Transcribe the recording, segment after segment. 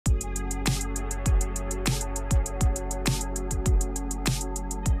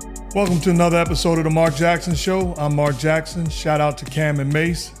Welcome to another episode of the Mark Jackson Show. I'm Mark Jackson. Shout out to Cam and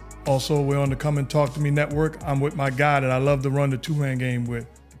Mace. Also, we're on the Come and Talk to Me network. I'm with my guy that I love to run the two-man game with,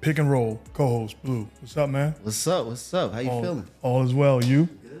 the pick and roll co-host, Bluu. What's up, man? What's up? What's up? How you feeling? All is well. You?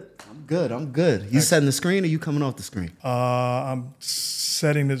 Good. I'm good. You setting the screen or you coming off the screen? I'm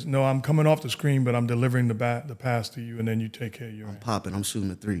setting this. No, I'm coming off the screen, but I'm delivering the pass to you, and then you take care of your. I'm popping. I'm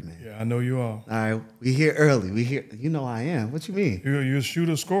shooting a three, man. Yeah, I know you are. All right, we here early. We here. You know I am. What you mean? You're a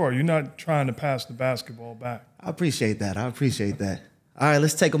shooter scorer. You're not trying to pass the basketball back. I appreciate that. All right,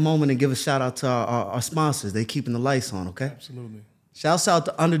 let's take a moment and give a shout out to our sponsors. They keeping the lights on, okay? Absolutely. Shouts out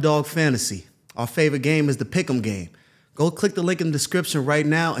to Underdog Fantasy. Our favorite game is the Pick'em game. Go click the link in the description right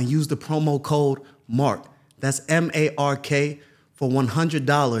now and use the promo code MARK. That's M-A-R-K for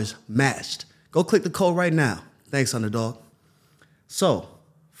 $100 matched. Go click the code right now. Thanks, Underdog. So,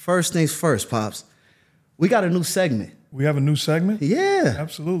 first things first, Pops. We got a new segment. We have a new segment? Yeah.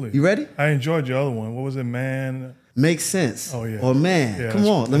 Absolutely. You ready? I enjoyed your other one. What was it, man? Makes sense. Oh, yeah. Or man. Yeah, Come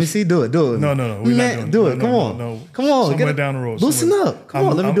on. Let me see. Do it. No. We're man, not doing it. Do it. Come on. No. Come on. Somewhere down the road. Loosen up. Come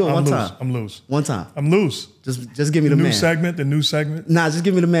on. Let me do it one time. I'm loose. One time. I'm loose. Just give me the man. The new segment? Nah, just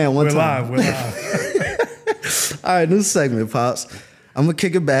give me the man one time. We're live. All right, new segment, Pops. I'm going to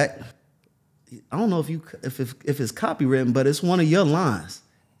kick it back. I don't know if it's copywritten, but it's one of your lines.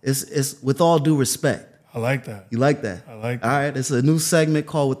 It's with all due respect. I like that. You like that? I like that. All right, it's a new segment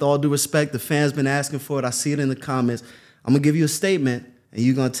called With All Due Respect. The fans been asking for it. I see it in the comments. I'm gonna give you a statement, and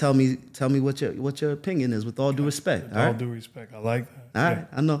you're gonna tell me what your opinion is. With all due respect. With all due respect. I like that. All right,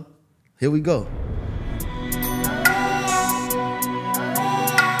 I know. Here we go.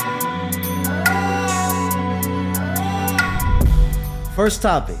 First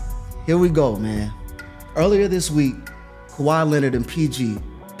topic. Here we go, man. Earlier this week, Kawhi Leonard and PG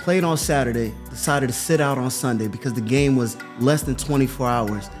played on Saturday, decided to sit out on Sunday because the game was less than 24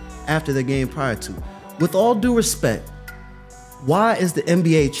 hours after the game prior to. With all due respect, why is the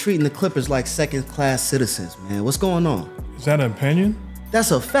NBA treating the Clippers like second-class citizens, man? What's going on? Is that an opinion?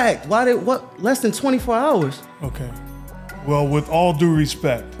 That's a fact. Less than 24 hours? Okay. Well, with all due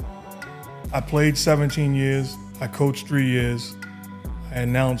respect, I played 17 years, I coached 3 years, I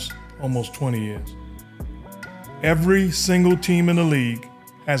announced almost 20 years. Every single team in the league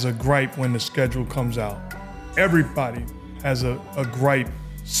has a gripe when the schedule comes out. Everybody has a gripe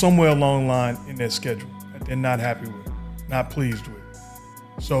somewhere along the line in their schedule that they're not happy with, not pleased with.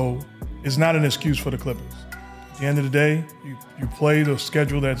 So it's not an excuse for the Clippers. At the end of the day, you play the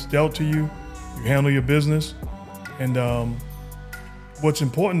schedule that's dealt to you, you handle your business, and what's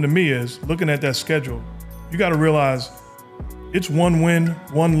important to me is, looking at that schedule, you gotta realize it's 1 win,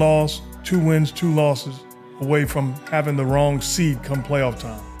 1 loss, 2 wins, 2 losses away from having the wrong seed come playoff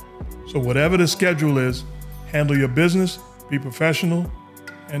time. So whatever the schedule is, handle your business, be professional,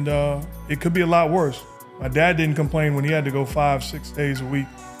 and it could be a lot worse. My dad didn't complain when he had to go 5-6 days a week,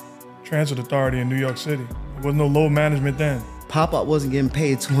 transit authority in New York City. There was no load management then. Pop-Up wasn't getting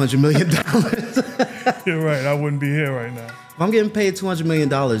paid $200 million. You're right, I wouldn't be here right now. If I'm getting paid $200 million,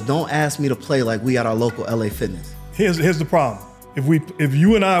 don't ask me to play like we at our local LA Fitness. Here's the problem. If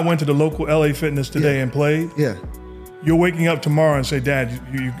you and I went to the local LA Fitness today and played, you're waking up tomorrow and say, Dad,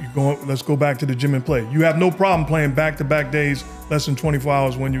 you let's go back to the gym and play. You have no problem playing back-to-back days, less than 24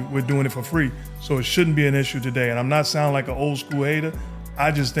 hours when we're doing it for free. So it shouldn't be an issue today. And I'm not sounding like an old school hater.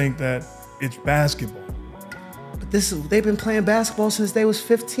 I just think that it's basketball. But they've been playing basketball since they was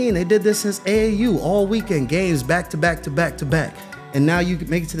 15. They did this since AAU, all weekend games, back-to-back to back-to-back. And now you can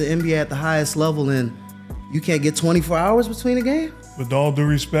make it to the NBA at the highest level and you can't get 24 hours between a game? With all due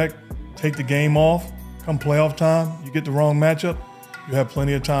respect, take the game off. Come playoff time, you get the wrong matchup, you have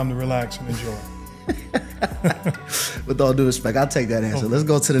plenty of time to relax and enjoy. With all due respect, I'll take that answer. Okay. Let's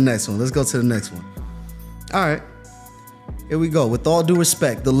go to the next one. All right, here we go. With all due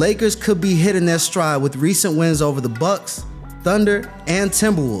respect, the Lakers could be hitting their stride with recent wins over the Bucks, Thunder, and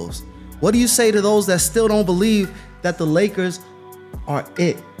Timberwolves. What do you say to those that still don't believe that the Lakers are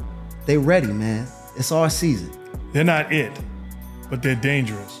it? They ready, man. It's our season. They're not it, but they're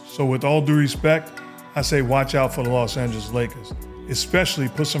dangerous. So with all due respect, I say watch out for the Los Angeles Lakers. Especially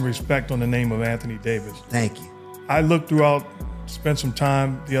put some respect on the name of Anthony Davis. Thank you. I looked spent some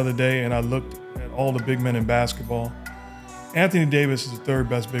time the other day, and I looked at all the big men in basketball. Anthony Davis is the 3rd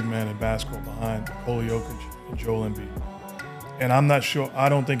best big man in basketball behind Nikola Jokic and Joel Embiid. And I'm not sure, I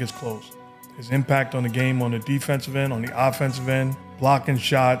don't think it's close. His impact on the game on the defensive end, on the offensive end, blocking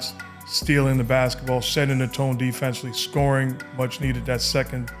shots, stealing the basketball, setting the tone defensively, scoring, much needed that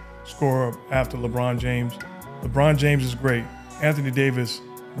second scorer after LeBron James. LeBron James is great. Anthony Davis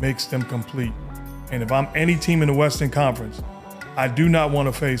makes them complete. And if I'm any team in the Western Conference, I do not want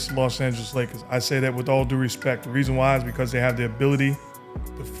to face Los Angeles Lakers. I say that with all due respect. The reason why is because they have the ability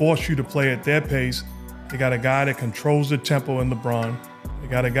to force you to play at their pace. They got a guy that controls the tempo in LeBron. They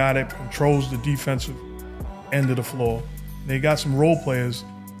got a guy that controls the defensive end of the floor. They got some role players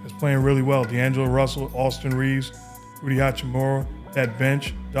that's playing really well. D'Angelo Russell, Austin Reeves, Rudy Hachimura, that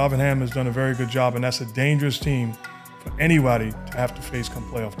bench. Darvin Ham has done a very good job, and that's a dangerous team for anybody to have to face come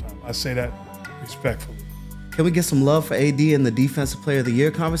playoff time. I say that respectfully. Can we get some love for AD in the Defensive Player of the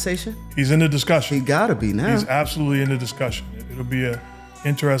Year conversation? He's in the discussion. He gotta be now. He's absolutely in the discussion. It'll be an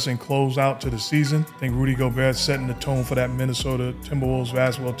interesting closeout to the season. I think Rudy Gobert's setting the tone for that Minnesota Timberwolves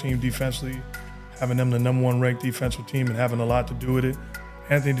basketball team defensively, having them the #1 ranked defensive team and having a lot to do with it.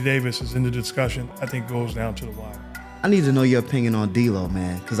 Anthony Davis is in the discussion. I think it goes down to the wire. I need to know your opinion on D'Lo,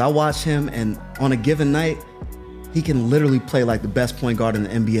 man, because I watch him, and on a given night, he can literally play like the best point guard in the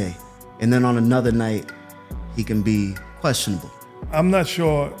NBA. And then on another night, he can be questionable. I'm not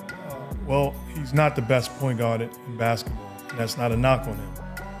sure. Well, he's not the best point guard in basketball. And that's not a knock on him.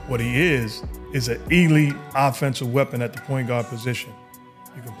 What he is an elite offensive weapon at the point guard position.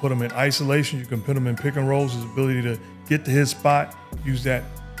 You can put him in isolation. You can put him in pick and rolls. His ability to get to his spot, use that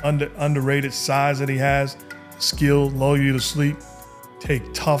underrated size that he has, skill, lull you to sleep, take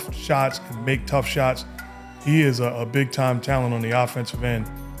tough shots and make tough shots. He is a big-time talent on the offensive end,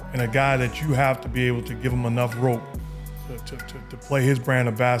 and a guy that you have to be able to give him enough rope to play his brand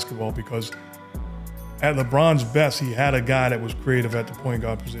of basketball, because at LeBron's best, he had a guy that was creative at the point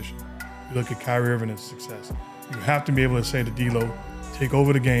guard position. You look at Kyrie Irving and his success. You have to be able to say to D'Lo, take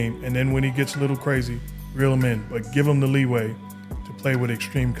over the game, and then when he gets a little crazy, reel him in, but give him the leeway to play with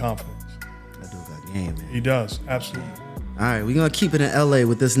extreme confidence. That dude got game, man. He does, absolutely. All right, we're gonna keep it in LA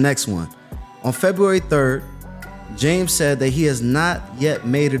with this next one. On February 3rd, James said that he has not yet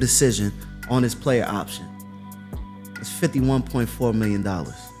made a decision on his player option. It's $51.4 million.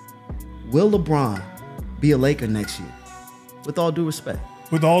 Will LeBron be a Laker next year? With all due respect.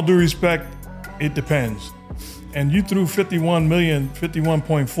 With all due respect, it depends. And you threw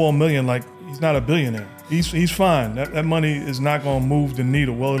 51.4 million like he's not a billionaire. He's fine. That money is not going to move the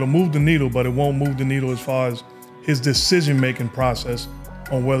needle. Well, it'll move the needle, but it won't move the needle as far as his decision-making process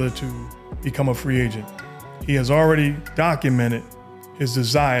on whether to become a free agent. He has already documented his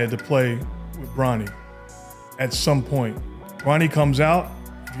desire to play with Bronny at some point. Bronny comes out.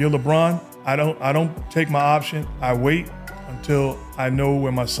 If you're LeBron, I don't take my option. I wait until I know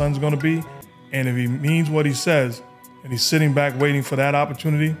where my son's going to be. And if he means what he says, and he's sitting back waiting for that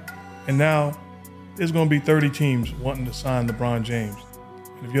opportunity, and now there's going to be 30 teams wanting to sign LeBron James.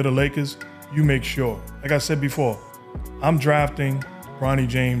 And if you're the Lakers, you make sure. Like I said before, I'm drafting Bronny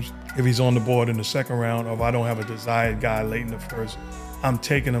James if he's on the board in the second round, or if I don't have a desired guy late in the first. I'm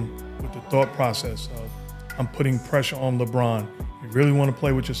taking him with the thought process of I'm putting pressure on LeBron. If you really want to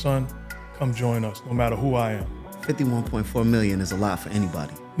play with your son, come join us, no matter who I am. $51.4 million is a lot for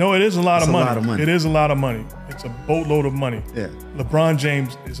anybody. No, it is a lot of money. It's a lot of money. It is a lot of money. It's a boatload of money. Yeah. LeBron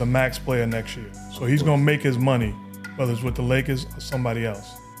James is a max player next year. So he's going to make his money, whether it's with the Lakers or somebody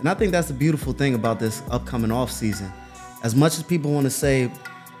else. And I think that's the beautiful thing about this upcoming offseason. As much as people want to say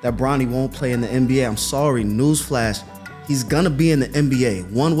that Bronny won't play in the NBA, I'm sorry, newsflash, he's going to be in the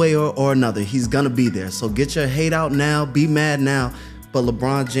NBA. One way or another, he's going to be there. So get your hate out now, be mad now, but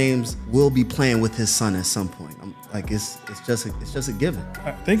LeBron James will be playing with his son at some point. It's just a given.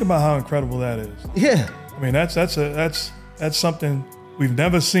 Think about how incredible that is. Yeah. I mean, that's something we've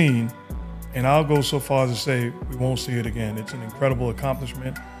never seen, and I'll go so far as to say we won't see it again. It's an incredible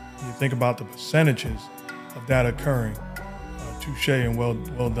accomplishment. When you think about the percentages of that occurring, touche and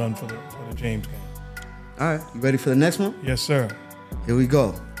well done for the James game. All right, you ready for the next one? Yes, sir. Here we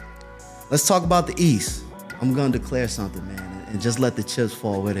go. Let's talk about the East. I'm gonna declare something, man, and just let the chips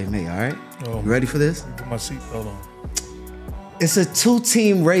fall where they may. All right? Oh, you ready for this? Put my seatbelt on. It's a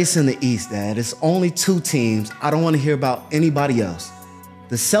two-team race in the East, Dad. It's only two teams. I don't want to hear about anybody else.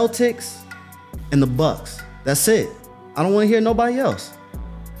 The Celtics and the Bucks. That's it. I don't want to hear nobody else.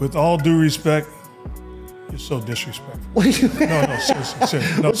 With all due respect, you're so disrespectful. What do you mean? No, seriously.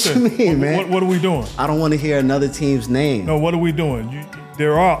 No, what seriously. You mean, man? What are we doing? I don't want to hear another team's name. No, what are we doing?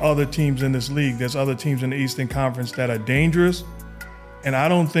 There are other teams in this league. There's other teams in the Eastern Conference that are dangerous. And I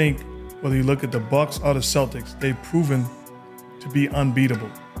don't think, whether you look at the Bucks or the Celtics, they've proven to be unbeatable.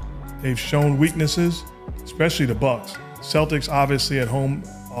 They've shown weaknesses, especially the Bucks. Celtics, obviously, at home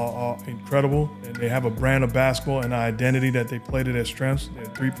are incredible. And they have a brand of basketball and an identity that they play to their strengths. They're a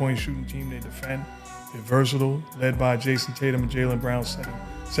three-point shooting team. They defend. They're versatile, led by Jason Tatum and Jaylen Brown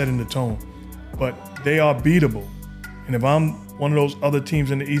setting the tone. But they are beatable. And if I'm one of those other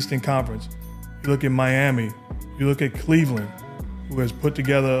teams in the Eastern Conference, you look at Miami, you look at Cleveland, who has put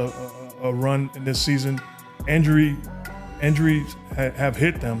together a run in this season. Injuries have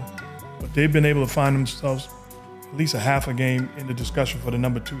hit them, but they've been able to find themselves at least a half a game in the discussion for the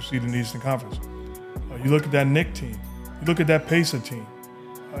number 2 seed in the Eastern Conference. You look at that Knicks team. You look at that Pacer team.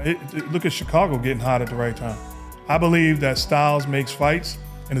 Look at Chicago getting hot at the right time. I believe that styles makes fights,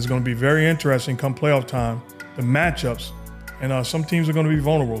 and it's going to be very interesting come playoff time, the matchups, and some teams are going to be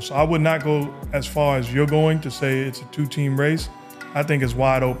vulnerable. So I would not go as far as you're going to say it's a 2-team race. I think it's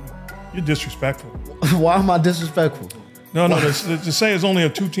wide open. You're disrespectful. Why am I disrespectful? No, to say it's only a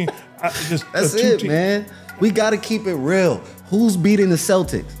 2-team. That's it, man. We got to keep it real. Who's beating the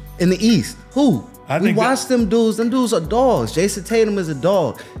Celtics in the East? Who? We watch them dudes. Them dudes are dogs. Jason Tatum is a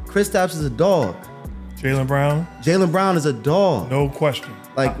dog. Kristaps is a dog. Jaylen Brown? Jaylen Brown is a dog. No question.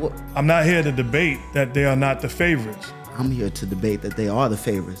 Like, I'm not here to debate that they are not the favorites. I'm here to debate that they are the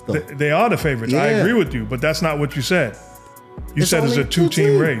favorites, though. They are the favorites. Yeah. I agree with you, but that's not what you said. You said it's a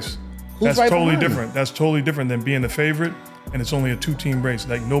 2-team race. That's right totally different. That's totally different than being the favorite, and it's only a 2-team race.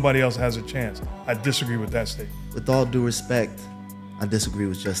 Like, nobody else has a chance. I disagree with that statement. With all due respect, I disagree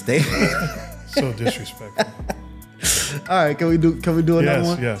with your statement. So disrespectful. All right, can we do another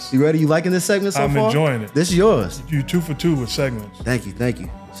one? Yes. You ready? You liking this segment so far? I'm enjoying it. This is yours. You 2 for 2 with segments. Thank you.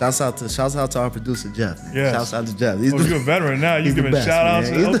 Shouts out to our producer Jeff. Man. Yes. Shouts out to Jeff. You're a veteran now. You're giving shout outs.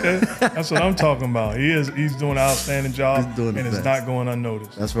 Okay, that's what I'm talking about. He's doing an outstanding job, and it's not going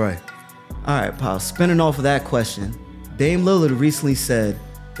unnoticed. That's right. All right, Paul. Spinning off of that question, Dame Lillard recently said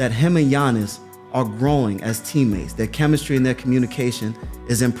that him and Giannis are growing as teammates. Their chemistry and their communication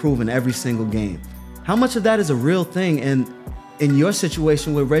is improving every single game. How much of that is a real thing? And in your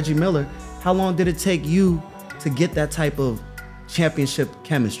situation with Reggie Miller, how long did it take you to get that type of championship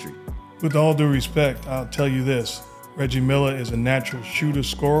chemistry? With all due respect, I'll tell you this. Reggie Miller is a natural shooter,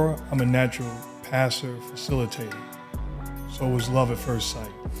 scorer. I'm a natural passer, facilitator. So it was love at first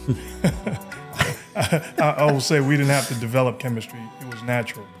sight. I will say we didn't have to develop chemistry. It was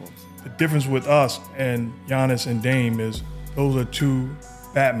natural. The difference with us and Giannis and Dame is those are 2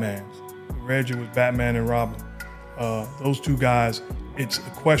 Batmans. Reggie was Batman and Robin. Those 2 guys, it's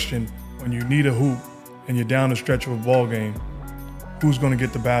a question when you need a hoop and you're down the stretch of a ball game, who's going to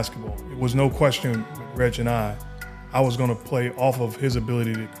get the basketball? It was no question with Reg and I was going to play off of his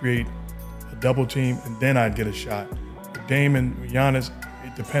ability to create a double team, and then I'd get a shot. With Dame and Giannis,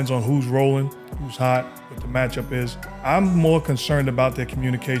 it depends on who's rolling, who's hot, what the matchup is. I'm more concerned about their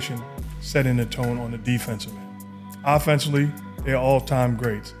communication, setting the tone on the defensive end. Offensively, they're all-time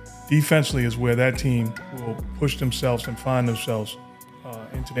greats. Defensively is where that team will push themselves and find themselves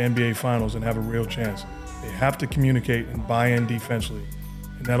into the NBA Finals and have a real chance. They have to communicate and buy in defensively,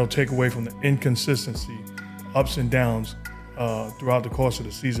 and that'll take away from the inconsistency, ups and downs throughout the course of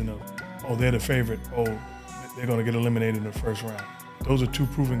the season of, oh, they're the favorite, oh, they're going to get eliminated in the first round. Those are 2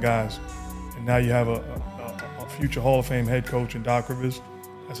 proven guys, and now you have a future Hall of Fame head coach in Doc Rivers.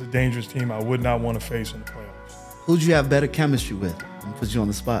 That's a dangerous team I would not want to face in the playoffs. Who'd you have better chemistry with? I'm gonna put you on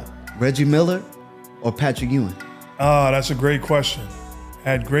the spot. Reggie Miller or Patrick Ewing? That's a great question.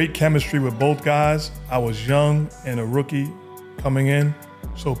 Had great chemistry with both guys. I was young and a rookie coming in,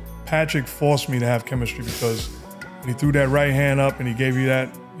 so Patrick forced me to have chemistry because when he threw that right hand up and he gave you that,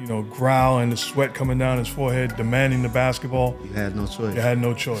 growl and the sweat coming down his forehead, demanding the basketball. You had no choice. You had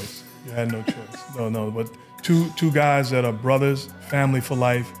no choice. No, but two guys that are brothers, family for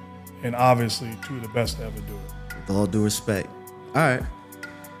life, and obviously 2 of the best to ever do it. With all due respect. All right,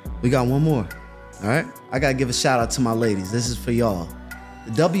 we got one more. All right, I gotta give a shout out to my ladies. This is for y'all.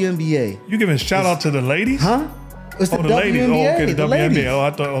 The WNBA. You giving a shout out to the ladies? Huh? It's the WNBA. Ladies. Oh, okay, the WNBA. Ladies. Oh,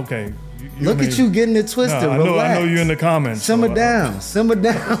 I thought, okay. Look at you getting it twisted. No, I know you're in the comments. Simmer down.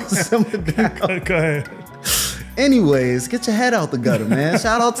 Go ahead. Anyways, get your head out the gutter, man.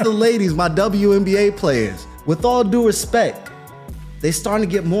 Shout out to the ladies, my WNBA players. With all due respect, they starting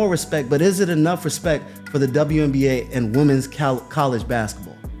to get more respect, but is it enough respect for the WNBA and women's college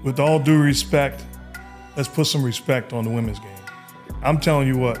basketball? With all due respect, let's put some respect on the women's game. I'm telling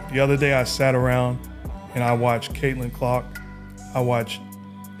you what, the other day I sat around and I watched Caitlin Clark. I watched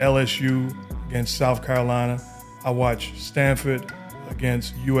LSU against South Carolina. I watched Stanford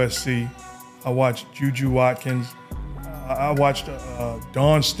against USC. I watched Juju Watkins. I watched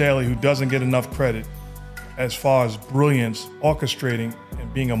Dawn Staley, who doesn't get enough credit as far as brilliance, orchestrating,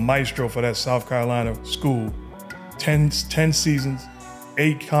 and being a maestro for that South Carolina school. 10 seasons,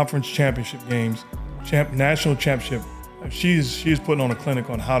 8 conference championship games, national championship. She is putting on a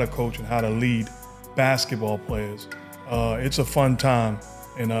clinic on how to coach and how to lead basketball players. It's a fun time.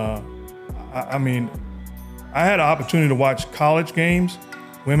 And I mean, I had an opportunity to watch college games,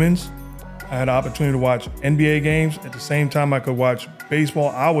 women's. I had the opportunity to watch NBA games. At the same time, I could watch baseball.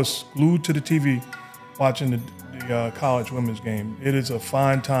 I was glued to the TV watching the college women's game. It is a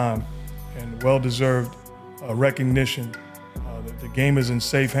fine time and well-deserved recognition. The game is in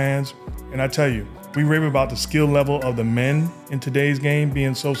safe hands. And I tell you, we rave about the skill level of the men in today's game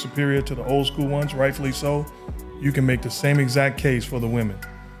being so superior to the old school ones, rightfully so. You can make the same exact case for the women.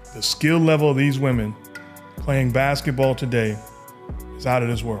 The skill level of these women playing basketball today is out of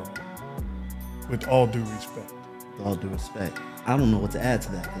this world, with all due respect. With all due respect. I don't know what to add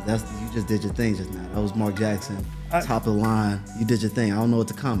to that, because you just did your thing just now. That was Mark Jackson, top of the line. You did your thing. I don't know what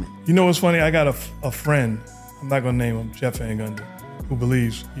to comment. You know what's funny? I got a friend, I'm not gonna name him, Jeff Van Gundy, who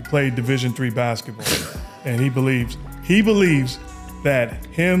believes he played Division III basketball. And he believes that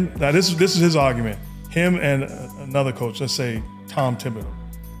him, now this is his argument, him and another coach, let's say Tom Thibodeau,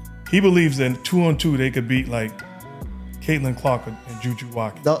 he believes that 2-on-2 they could beat like Caitlin Clark and Juju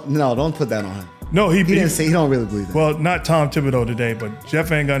Watkins. No, don't put that on him. No, he didn't say, he don't really believe that. Well, not Tom Thibodeau today, but Jeff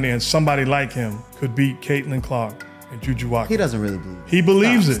Van Gundy and somebody like him could beat Caitlin Clark and Juju Watkins. He doesn't really believe it. He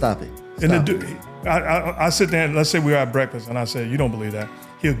believes it. Stop it. I sit there and let's say we were at breakfast and I say, you don't believe that.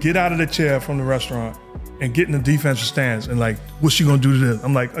 He'll get out of the chair from the restaurant and get in the defensive stance and like, what's she gonna do to this?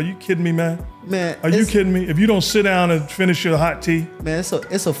 I'm like, are you kidding me, man? Man, are you kidding me? If you don't sit down and finish your hot tea. Man, it's a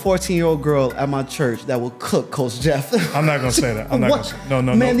 14-year-old girl at my church that will cook Coach Jeff. I'm not gonna say that. I'm not gonna say no.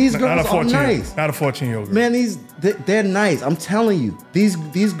 Man, these girls are nice. Not a 14-year-old girl. Man, they're nice. I'm telling you,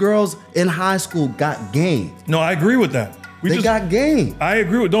 these girls in high school got game. No, I agree with that. They got game. I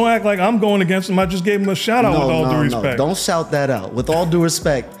agree with. Don't act like I'm going against them. I just gave them a shout out with all due respect. No, don't shout that out. With all due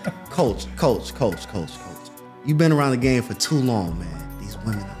respect, Coach. You've been around the game for too long, man. These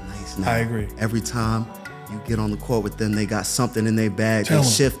women are nice now. I agree. Every time you get on the court with them, they got something in their bag. They're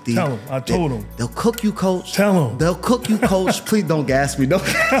shifty. Tell them. I told them. They'll cook you, Coach. Tell them. They'll cook you, Coach. Please don't gas me. Don't.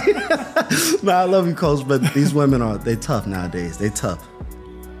 No, I love you, Coach, but these women they tough nowadays. They tough.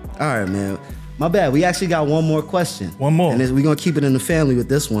 All right, man. My bad. We actually got one more question. One more. And we're going to keep it in the family with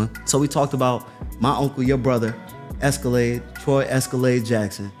this one. So we talked about my uncle, your brother, Troy Escalade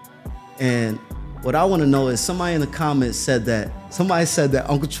Jackson. And what I want to know is somebody in the comments said that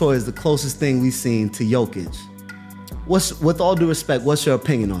Uncle Troy is the closest thing we've seen to Jokic. With all due respect, what's your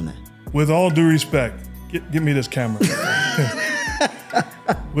opinion on that? With all due respect, give me this camera.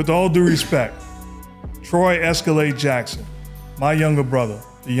 With all due respect, Troy Escalade Jackson, my younger brother,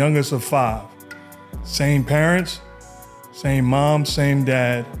 the youngest of 5. Same parents, same mom, same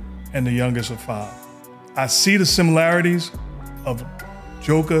dad, and the youngest of 5. I see the similarities of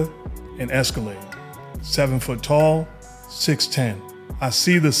Joker and Escalade. 7 foot tall, 6'10". I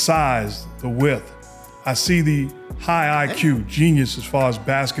see the size, the width. I see the high IQ, genius as far as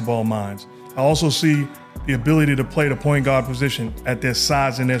basketball minds. I also see the ability to play the point guard position at their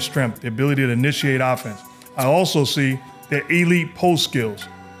size and their strength, the ability to initiate offense. I also see their elite post skills.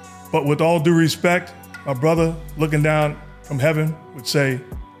 But with all due respect, my brother looking down from heaven would say,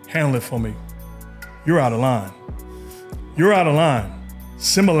 handle it for me. You're out of line. You're out of line.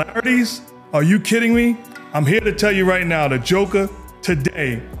 Similarities? Are you kidding me? I'm here to tell you right now, the Joker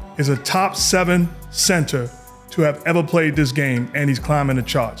today is a top 7 center to have ever played this game, and he's climbing the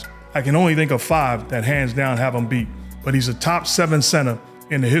charts. I can only think of 5 that hands down have him beat, but he's a top 7 center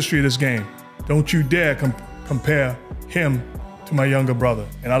in the history of this game. Don't you dare compare him to my younger brother.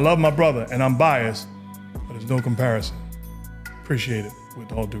 And I love my brother, and I'm biased, but there's no comparison. Appreciate it,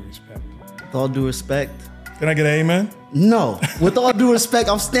 with all due respect. With all due respect. Can I get an amen? No. With all due respect,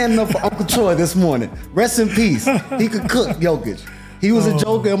 I'm standing up for Uncle Troy this morning. Rest in peace. He could cook Jokic. He was a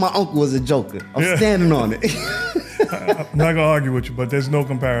joker and my uncle was a joker. I'm standing on it. I'm not gonna argue with you, but there's no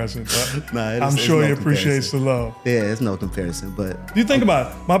comparison. I'm sure he appreciates the love. Yeah, there's no comparison, but. You think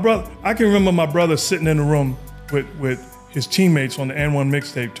about it, my brother, I can remember my brother sitting in the room with his teammates on the And1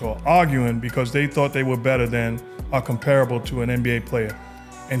 Mixtape tour, arguing because they thought they were better than or comparable to an NBA player.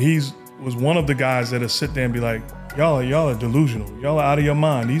 And was one of the guys that'll sit there and be like, y'all are delusional. Y'all are out of your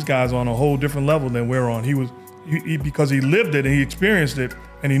mind. These guys are on a whole different level than we're on. Because he lived it and he experienced it,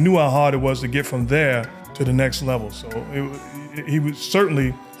 and he knew how hard it was to get from there to the next level. So he would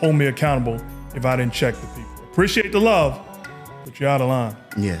certainly hold me accountable if I didn't check the people. Appreciate the love, but you're out of line.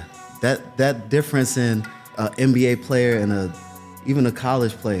 Yeah, that difference in an NBA player and even a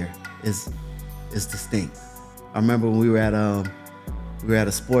college player is distinct. I remember when we were at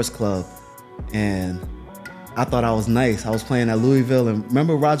a sports club, and I thought I was nice. I was playing at Louisville, and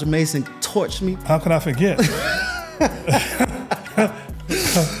remember Roger Mason torched me? How could I forget?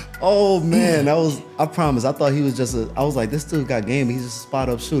 Oh man, I promise, I thought he was I was like, this dude got game, he's just a spot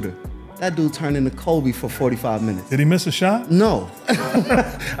up shooter. That dude turned into Kobe for 45 minutes. Did he miss a shot? No.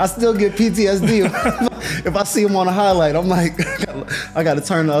 I still get PTSD if I see him on a highlight. I'm like, I got to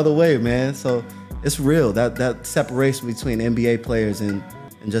turn the other way, man. So it's real. That separation between NBA players and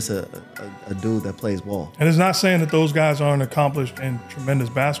just a dude that plays ball. And it's not saying that those guys aren't accomplished and tremendous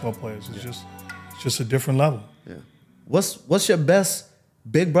basketball players. It's just a different level. Yeah. What's your best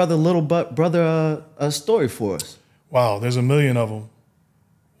big brother, little brother story for us? Wow, there's a million of them.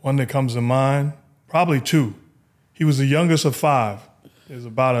 One that comes to mind, probably two. He was the youngest of 5. There's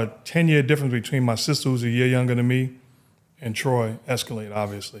about a 10-year difference between my sister, who's a year younger than me, and Troy Escalade,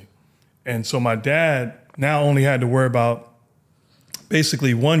 obviously. And so my dad now only had to worry about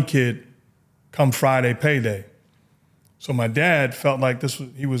basically one kid come Friday payday. So my dad felt like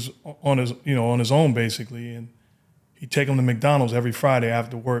he was on his own basically, and he'd take him to McDonald's every Friday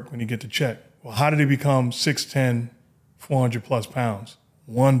after work when he get the check. Well, how did he become 6'10", 400+ pounds?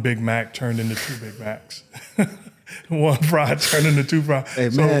 One Big Mac turned into 2 Big Macs. One fry turned into 2 fries.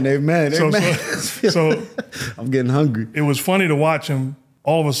 Amen. So I'm getting hungry. It was funny to watch him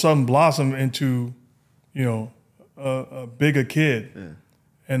all of a sudden blossom into, a bigger kid. Yeah.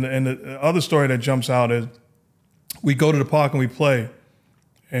 And the other story that jumps out is we go to the park and we play,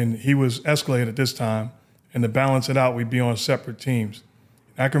 and he was Escalade at this time, and to balance it out, we'd be on separate teams.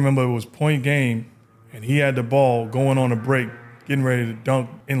 And I can remember it was point game, and he had the ball going on a break, getting ready to dunk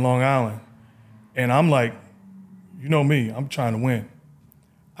in Long Island. And I'm like, you know me, I'm trying to win.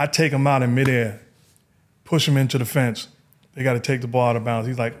 I take him out in midair, push him into the fence. They got to take the ball out of bounds.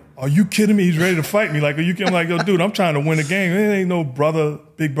 He's like, are you kidding me? He's ready to fight me. Like, are you kidding? I'm like, yo, dude, I'm trying to win a game. It ain't no brother,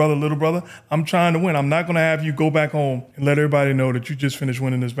 big brother, little brother. I'm trying to win. I'm not going to have you go back home and let everybody know that you just finished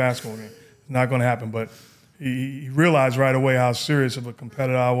winning this basketball game. It's not going to happen. But he realized right away how serious of a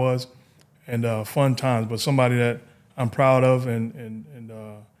competitor I was, and fun times. But somebody that I'm proud of and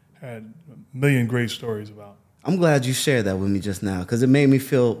had a million great stories about. I'm glad you shared that with me just now, because it made me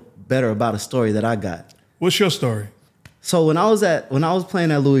feel better about a story that I got. What's your story? So when I was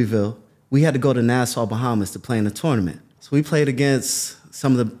playing at Louisville, we had to go to Nassau, Bahamas to play in a tournament. So we played against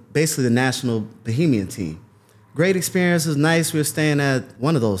basically the national Bohemian team. Great experience, it was nice. We were staying at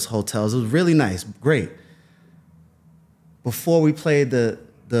one of those hotels. It was really nice, great. Before we played the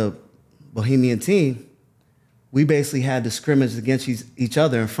Bohemian team, we basically had to scrimmage against each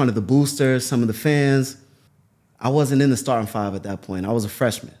other in front of the boosters, some of the fans. I wasn't in the starting 5 at that point. I was a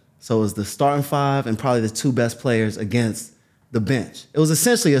freshman. So it was the starting 5 and probably the 2 best players against the bench. It was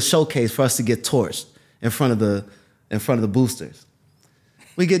essentially a showcase for us to get torched in front of the boosters.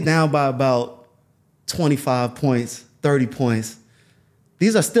 We get down by about 25 points, 30 points.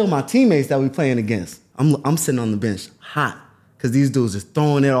 These are still my teammates that we're playing against. I'm sitting on the bench hot because these dudes are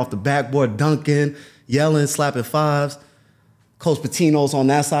throwing it off the backboard, dunking, yelling, slapping 5s. Coach Pitino's on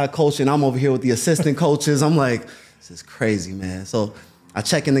that side coaching. I'm over here with the assistant coaches. I'm like, this is crazy, man. So I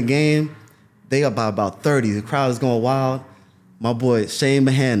check in the game. They up by about 30. The crowd is going wild. My boy Shane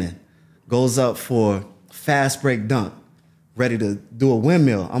Mahanan goes up for fast break dunk, ready to do a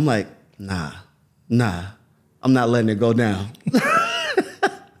windmill. I'm like, nah, I'm not letting it go down.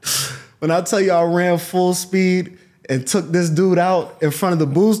 When I tell you I ran full speed and took this dude out in front of the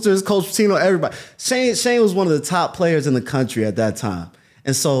boosters, Coach Pitino, everybody. Shane was one of the top players in the country at that time.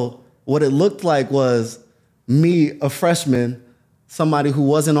 And so what it looked like was me, a freshman, somebody who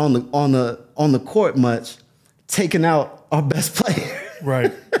wasn't on the court much, taking out our best player.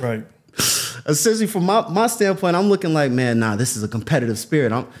 Right. Essentially, from my standpoint, I'm looking like, man, nah, this is a competitive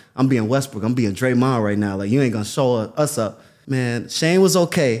spirit. I'm being Westbrook. I'm being Draymond right now. Like, you ain't gonna show us up. Man, Shane was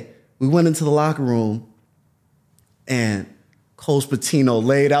okay. We went into the locker room, and Coach Pitino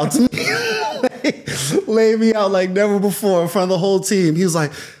laid out to me, laid me out like never before in front of the whole team. He was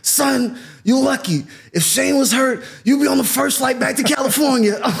like, son, you lucky. If Shane was hurt, you'd be on the first flight back to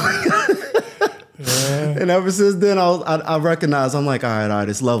California. Yeah. And ever since then, I recognized, I'm like, all right,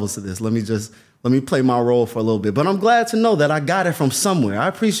 there's levels to this. Let me play my role for a little bit. But I'm glad to know that I got it from somewhere. I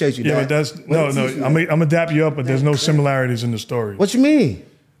appreciate you, Dad. Yeah, I'm gonna dap you up, but there's no similarities in the story. What you mean?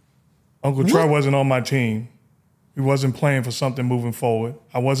 Uncle Troy wasn't on my team. He wasn't playing for something moving forward.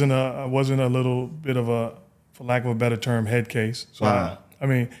 I wasn't a little bit of a, for lack of a better term, head case. So wow.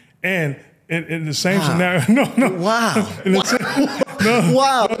 And in the same scenario, Wow.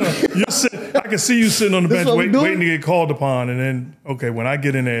 Wow. I can see you sitting on the bench waiting to get called upon, and then, okay, when I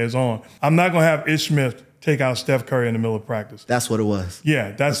get in there, it's on. I'm not going to have Ish Smith take out Steph Curry in the middle of practice. That's what it was.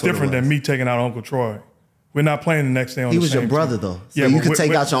 Yeah, that's different than me taking out Uncle Troy. We're not playing the next day on the same team. He was your brother, though. So yeah, you could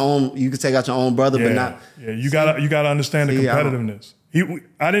take out your own. You could take out your own brother, but not. Yeah, you gotta understand the competitiveness.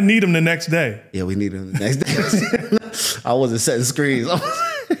 I didn't need him the next day. Yeah, we needed him the next day. I wasn't setting screens.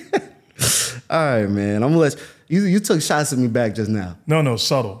 All right, man. I'm gonna let you took shots at me back just now. No,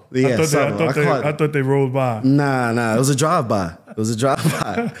 subtle. Yeah, I thought they rolled by. Nah. It was a drive-by.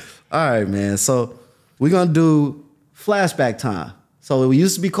 All right, man. So we're gonna do flashback time. So it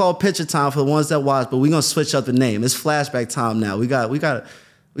used to be called picture time for the ones that watch, but we're gonna switch up the name. It's flashback time now. We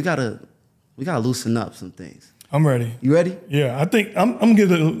gotta loosen up some things. I'm ready. You ready? Yeah, I think I'm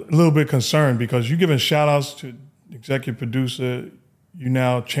getting a little bit concerned because you're giving shout outs to executive producer. You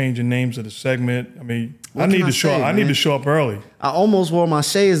now changing names of the segment. I mean, I need to show up early. I almost wore my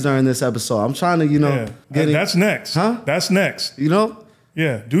shades during this episode. I'm trying to, get it. That's next. Huh? That's next.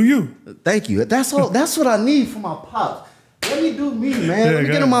 Yeah. Do you? Thank you. That's all. That's what I need for my pops. Let me do me, man. Let me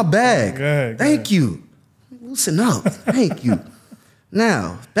get in my bag. Thank you. Loosen up. Thank you.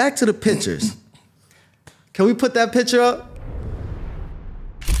 Now, back to the pictures. Can we put that picture up?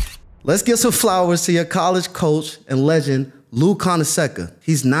 Let's give some flowers to your college coach and legend, Lou Conaseca.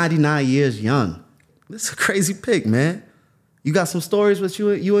 He's 99 years young. This is a crazy pic, man. You got some stories with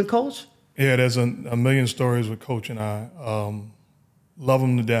you and Coach? Yeah, there's a million stories with Coach and I. Love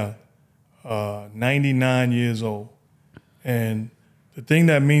him to death. 99 years old. And the thing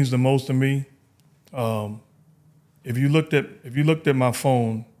that means the most to me, if you looked at my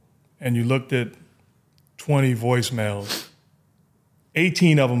phone and you looked at 20 voicemails,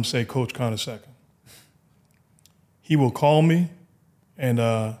 18 of them say Coach Conaseca. He will call me, and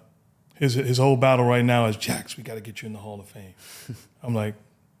his whole battle right now is, Jax, we got to get you in the Hall of Fame. I'm like,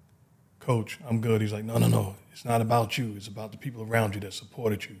 Coach, I'm good. He's like, no, it's not about you. It's about the people around you that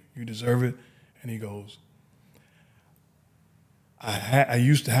supported you. You deserve it. And he goes, I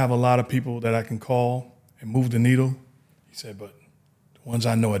used to have a lot of people that I can call and move the needle. He said, but the ones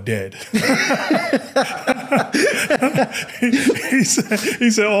I know are dead. he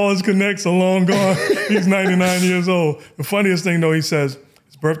said all his connects are long gone. He's 99 years old. The funniest thing, though, he says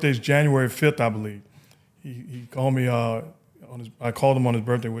his birthday's January 5th, I believe. He called me I called him on his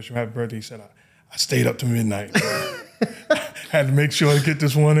birthday, wished him happy birthday. He said, I stayed up to midnight. Had to make sure to get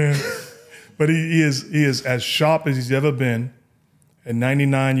this one in. But he is as sharp as he's ever been. At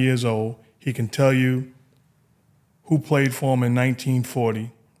 99 years old, he can tell you who played for him in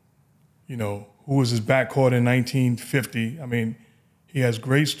 1940, who was his backcourt in 1950. I mean, he has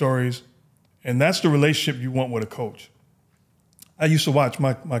great stories, and that's the relationship you want with a coach. I used to watch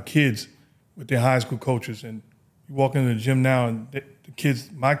my kids with their high school coaches, and you walk into the gym now, and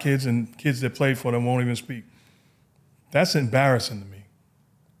my kids and kids that played for them won't even speak. That's embarrassing to me.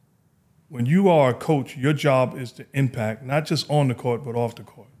 When you are a coach, your job is to impact, not just on the court, but off the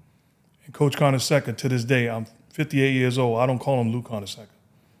court. And Coach Conaseca, to this day, I'm 58 years old. I don't call him Lou Conaseca.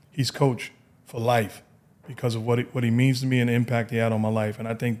 He's coach for life because of what he means to me and the impact he had on my life. And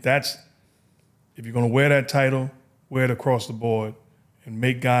I think that's, if you're going to wear that title, wear it across the board and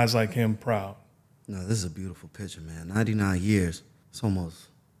make guys like him proud. No, this is a beautiful picture, man. 99 years. It's almost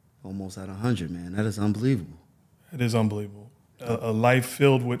at 100, man. That is unbelievable. It is unbelievable. A life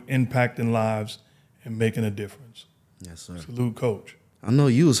filled with impacting lives and making a difference. Yes, sir. Salute, Coach. I know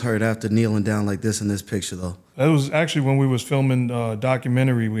you was hurt after kneeling down like this in this picture, though. That was actually when we was filming a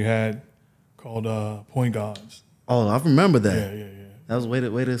documentary we had called Point Guards. Oh, I remember that. Yeah. That was way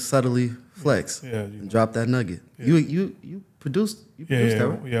to subtly flex and drop that nugget. Yeah. You produced that,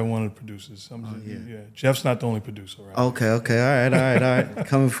 right? Yeah, one of the producers. Yeah. Jeff's not the only producer, right? Okay. All right.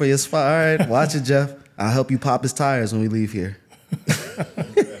 Coming for your spot. All right, watch it, Jeff. I'll help you pop his tires when we leave here.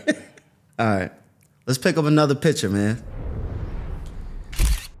 All right. Let's pick up another picture, man.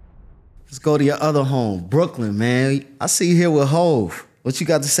 Let's go to your other home, Brooklyn, man. I see you here with Hov. What you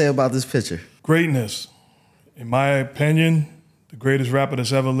got to say about this picture? Greatness. In my opinion, the greatest rapper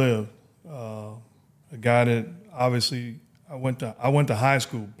that's ever lived. A guy that obviously I went to high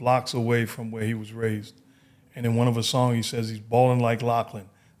school blocks away from where he was raised. And in one of his songs, he says he's balling like Lachlan.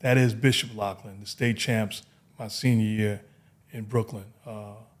 That is Bishop Lachlan, the state champs my senior year in Brooklyn,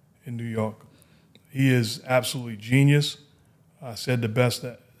 in New York. He is absolutely genius. I said the best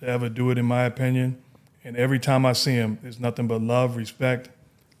to ever do it, in my opinion. And every time I see him, there's nothing but love, respect,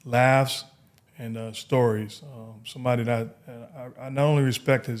 laughs, and stories. Somebody that I not only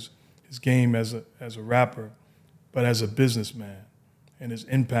respect his game as a rapper, but as a businessman and his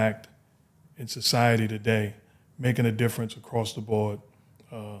impact in society today, making a difference across the board.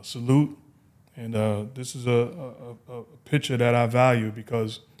 Salute. And this is a picture that I value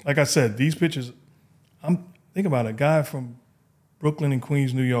because, like I said, these pictures, think about a guy from Brooklyn and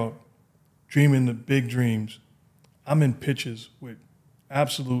Queens, New York, dreaming the big dreams. I'm in pictures with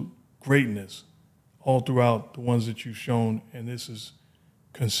absolute greatness all throughout the ones that you've shown, and this is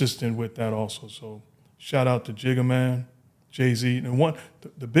consistent with that also. So shout out to Jigga Man, Jay-Z. And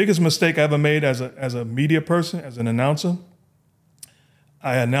the biggest mistake I ever made as a media person, as an announcer,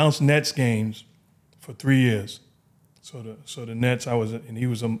 I announced Nets games for 3 years. So the Nets, and he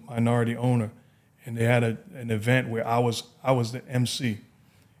was a minority owner, and they had an event where I was the MC,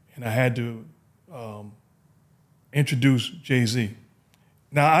 and I had to introduce Jay-Z.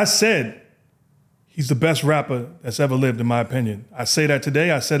 Now I said he's the best rapper that's ever lived, in my opinion. I say that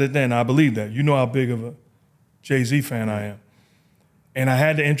today, I said it then, I believe that. You know how big of a Jay-Z fan I am. And I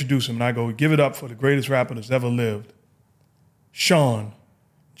had to introduce him, and I go, give it up for the greatest rapper that's ever lived, Sean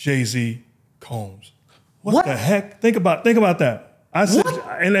Jay-Z Combs. What the heck? Think about that. I said,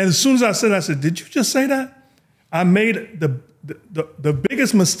 and as soon as I said, did you just say that? I made the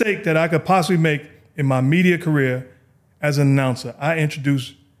biggest mistake that I could possibly make in my media career as an announcer. I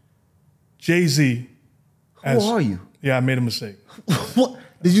introduced Jay-Z. Who are you? Yeah, I made a mistake. What?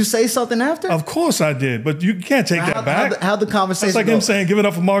 Did you say something after? Of course I did, but you can't take that back. How'd the conversation That's like go? Him saying, give it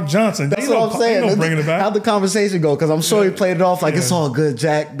up for Mark Johnson. That's what I'm saying. Ain't no bringing it back. How'd the conversation go? Because I'm sure he played it off like it's all good,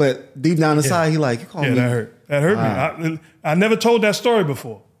 Jack, but deep down inside, he like, you call me. That hurt. That hurt me. I never told that story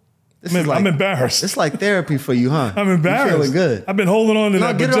before. I'm embarrassed. It's like therapy for you, huh? I'm embarrassed. You're feeling good. I've been holding on to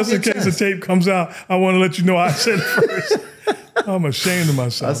that, but just in case the tape comes out, I want to let you know I said it first. I'm ashamed of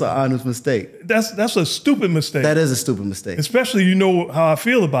myself. That's an honest mistake. That's a stupid mistake. That is a stupid mistake. Especially you know how I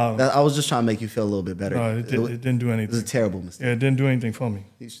feel about it. I was just trying to make you feel a little bit better. No, it didn't do anything. It was a terrible mistake. Yeah, it didn't do anything for me.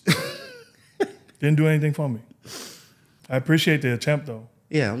 Didn't do anything for me. I appreciate the attempt, though.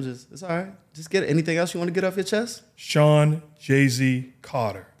 Yeah, it's all right. Just get it. Anything else you want to get off your chest? Sean Jay-Z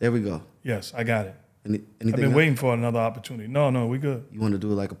Carter. There we go. Yes, I got it. Anything I've been waiting for another opportunity. No, we good. You want to do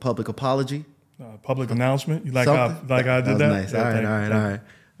like a public apology? Public announcement? You like how I did that? Nice. Yeah,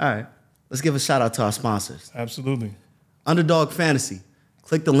 all right. Let's give a shout out to our sponsors. Absolutely. Underdog Fantasy.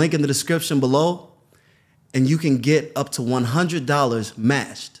 Click the link in the description below, and you can get up to $100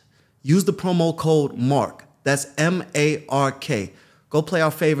 matched. Use the promo code MARK. That's M-A-R-K. Go play our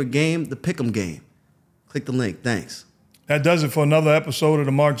favorite game, the Pick'em game. Click the link. Thanks. That does it for another episode of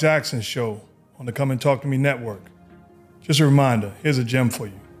the Mark Jackson Show on the Come and Talk to Me Network. Just a reminder, here's a gem for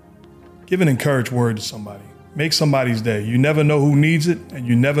you. Give an encouraged word to somebody. Make somebody's day. You never know who needs it, and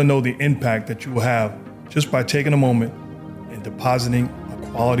you never know the impact that you will have just by taking a moment and depositing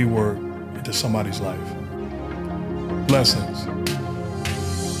a quality word into somebody's life. Blessings.